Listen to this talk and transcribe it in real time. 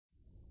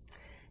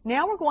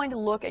Now we're going to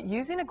look at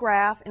using a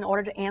graph in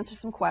order to answer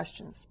some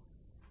questions.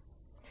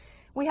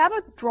 We have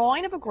a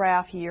drawing of a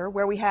graph here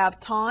where we have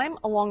time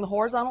along the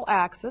horizontal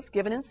axis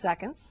given in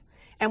seconds,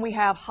 and we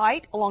have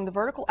height along the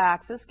vertical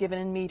axis given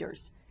in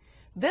meters.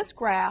 This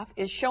graph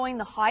is showing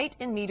the height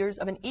in meters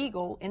of an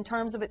eagle in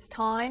terms of its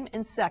time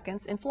in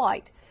seconds in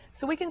flight.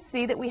 So we can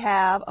see that we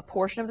have a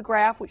portion of the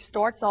graph which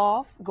starts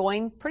off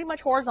going pretty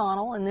much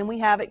horizontal, and then we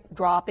have it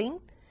dropping,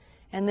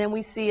 and then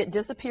we see it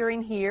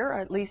disappearing here, or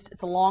at least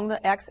it's along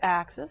the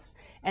x-axis,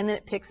 and then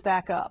it picks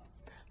back up.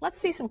 Let's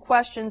see some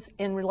questions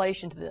in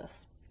relation to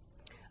this.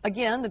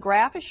 Again, the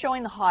graph is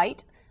showing the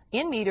height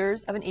in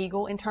meters of an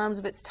eagle in terms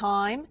of its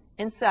time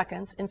in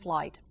seconds in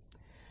flight.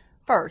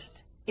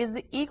 First, is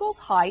the eagle's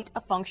height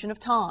a function of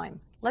time?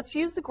 Let's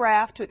use the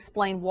graph to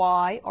explain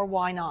why or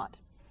why not.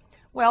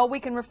 Well, we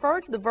can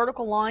refer to the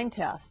vertical line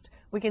test.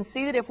 We can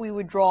see that if we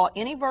would draw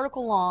any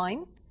vertical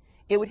line,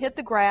 it would hit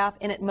the graph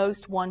in at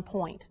most one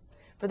point.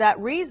 For that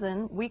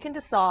reason, we can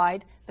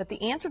decide that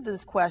the answer to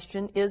this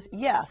question is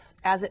yes,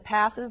 as it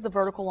passes the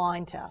vertical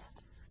line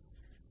test.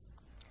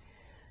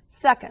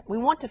 Second, we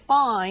want to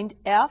find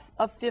f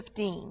of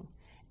 15.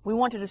 We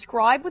want to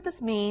describe what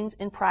this means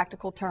in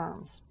practical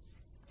terms.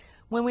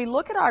 When we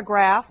look at our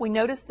graph, we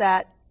notice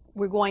that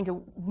we're going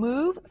to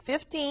move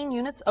 15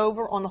 units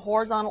over on the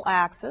horizontal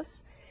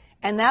axis,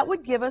 and that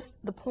would give us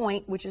the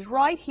point which is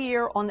right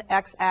here on the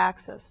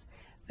x-axis.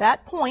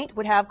 That point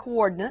would have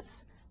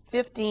coordinates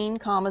 15,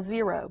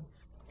 0.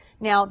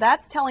 Now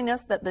that's telling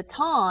us that the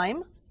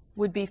time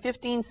would be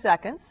 15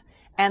 seconds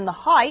and the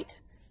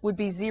height would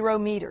be 0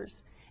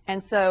 meters.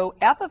 And so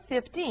f of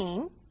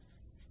 15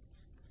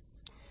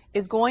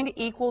 is going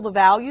to equal the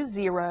value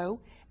 0,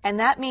 and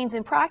that means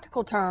in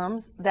practical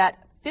terms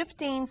that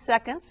 15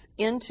 seconds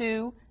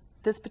into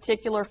this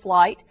particular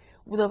flight,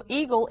 the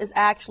eagle is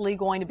actually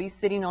going to be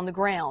sitting on the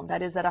ground,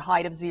 that is at a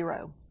height of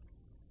 0.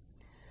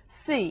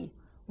 C.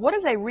 What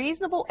is a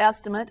reasonable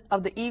estimate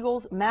of the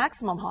eagle's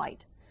maximum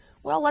height?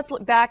 Well, let's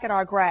look back at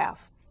our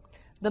graph.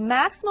 The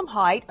maximum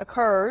height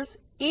occurs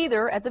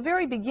either at the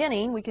very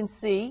beginning, we can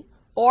see,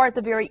 or at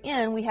the very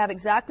end, we have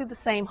exactly the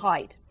same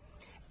height.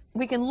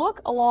 We can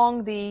look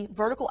along the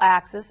vertical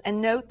axis and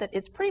note that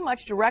it's pretty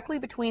much directly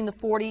between the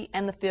 40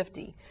 and the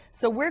 50.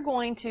 So we're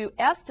going to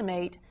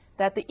estimate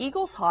that the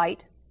eagle's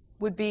height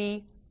would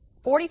be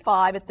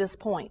 45 at this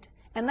point,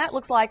 and that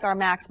looks like our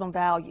maximum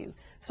value.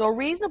 So a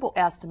reasonable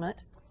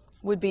estimate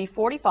would be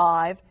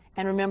 45,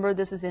 and remember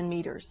this is in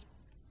meters.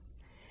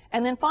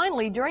 And then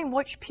finally, during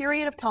which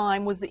period of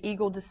time was the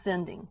eagle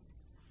descending?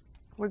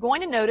 We're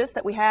going to notice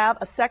that we have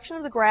a section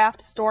of the graph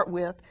to start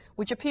with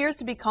which appears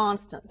to be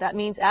constant. That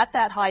means at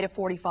that height of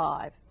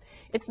 45.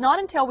 It's not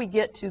until we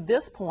get to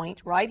this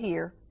point right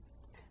here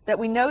that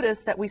we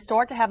notice that we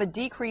start to have a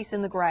decrease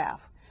in the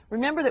graph.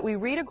 Remember that we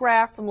read a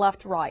graph from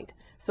left to right.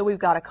 So we've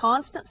got a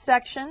constant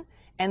section,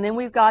 and then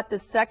we've got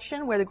this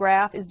section where the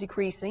graph is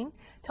decreasing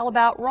till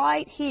about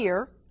right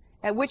here,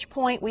 at which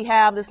point we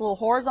have this little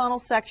horizontal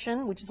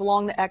section which is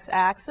along the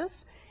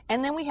x-axis,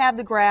 and then we have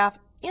the graph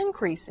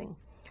increasing.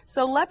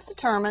 So let's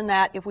determine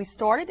that if we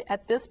started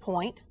at this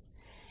point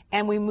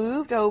and we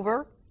moved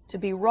over to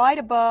be right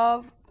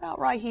above, about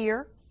right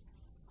here,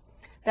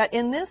 that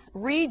in this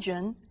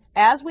region,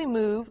 as we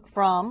move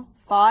from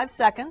 5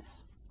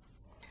 seconds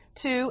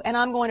to, and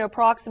I'm going to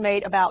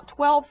approximate about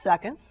 12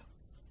 seconds,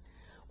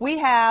 we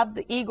have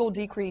the eagle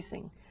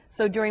decreasing.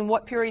 So during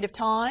what period of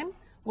time?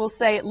 We'll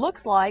say it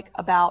looks like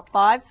about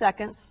 5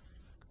 seconds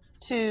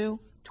to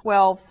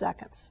 12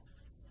 seconds.